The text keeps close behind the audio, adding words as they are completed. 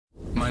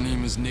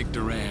name is Nick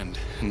Durand,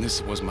 and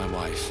this was my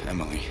wife,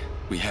 Emily.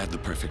 We had the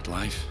perfect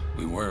life.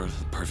 We were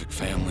the perfect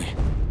family.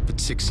 But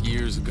 6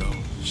 years ago,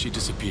 she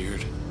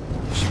disappeared.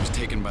 She was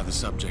taken by the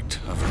subject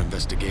of her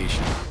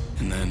investigation.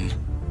 And then,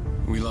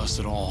 we lost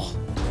it all.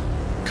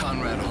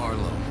 Conrad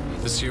Harlow,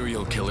 the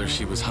serial killer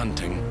she was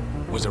hunting,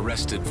 was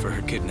arrested for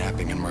her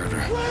kidnapping and murder.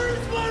 Where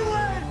is my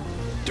way?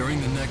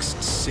 During the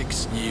next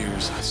 6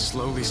 years, I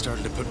slowly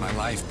started to put my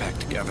life back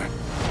together.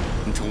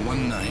 Until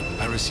one night,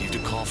 I received a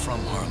call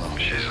from Harlow.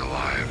 She's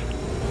alive.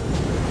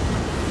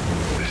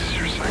 This is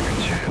your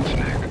second chance,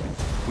 Nick.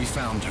 We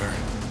found her,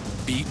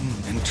 beaten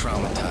and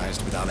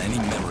traumatized without any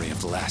memory of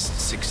the last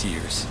 6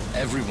 years.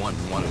 Everyone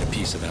wanted a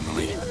piece of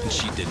Emily, and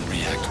she didn't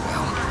react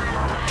well.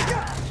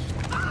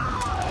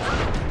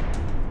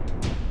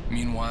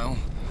 Meanwhile,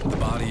 the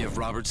body of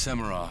Robert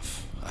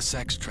Semiroff, a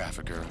sex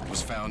trafficker,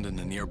 was found in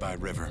a nearby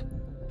river.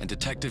 And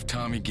Detective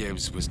Tommy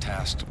Gibbs was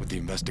tasked with the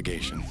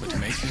investigation. But to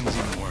make things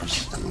even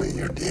worse... Emily,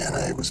 your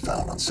DNA was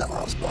found on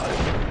Semiroff's body.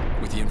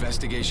 With the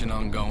investigation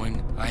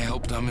ongoing, I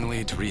helped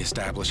Emily to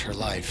reestablish her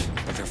life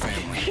with her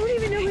family. I don't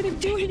even know what I'm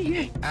doing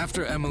here.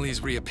 After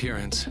Emily's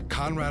reappearance,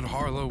 Conrad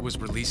Harlow was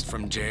released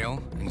from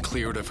jail and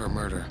cleared of her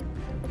murder.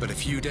 But a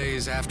few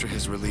days after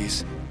his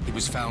release, he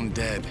was found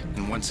dead,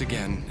 and once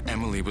again,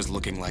 Emily was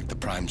looking like the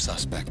prime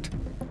suspect.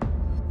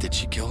 Did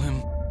she kill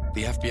him?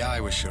 The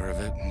FBI was sure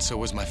of it, and so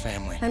was my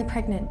family. I'm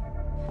pregnant.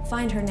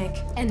 Find her, Nick.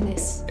 End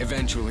this.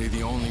 Eventually,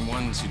 the only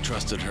ones who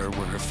trusted her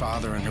were her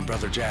father and her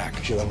brother Jack.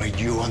 Should have made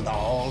you and the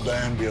whole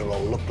damn bureau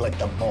look like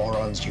the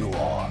morons you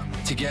are.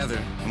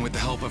 Together, and with the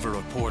help of a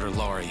reporter,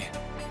 Laurie,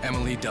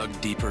 Emily dug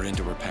deeper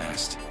into her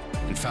past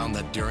and found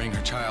that during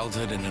her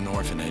childhood in an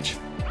orphanage,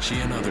 she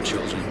and other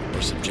children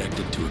were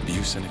subjected to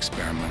abuse and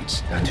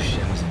experiments. Dr.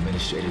 Shen was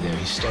administrator there.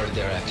 He started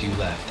there after you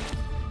left.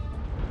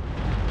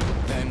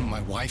 Then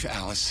my wife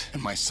Alice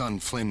and my son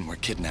Flynn were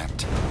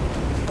kidnapped.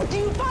 Do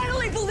you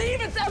finally believe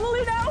it's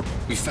Emily now?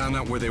 We found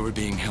out where they were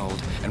being held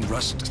and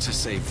rushed to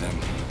save them,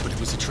 but it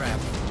was a trap.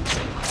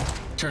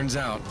 Turns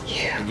out,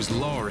 it was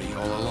Laurie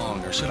all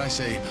along, or should I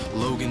say,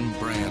 Logan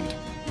Brand.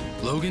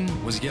 Logan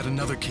was yet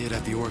another kid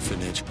at the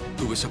orphanage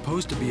who was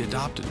supposed to be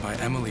adopted by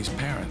Emily's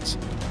parents.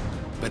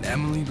 But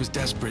Emily was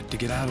desperate to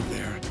get out of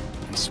there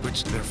and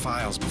switched their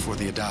files before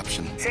the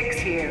adoption.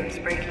 6 years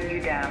breaking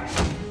you down,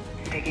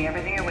 taking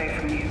everything away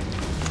from you,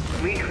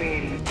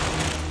 recreating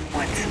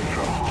once and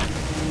for all.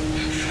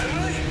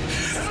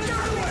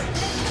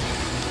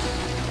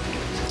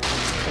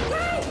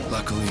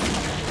 Luckily,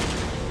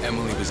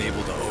 Emily was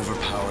able to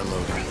overpower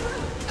Logan,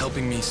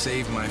 helping me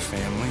save my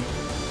family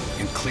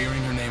and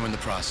clearing her name in the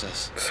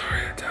process.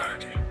 Sorry I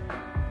doubted you.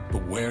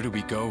 But where do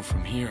we go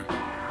from here?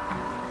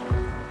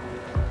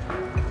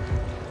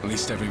 At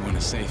least everyone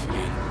is safe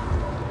again.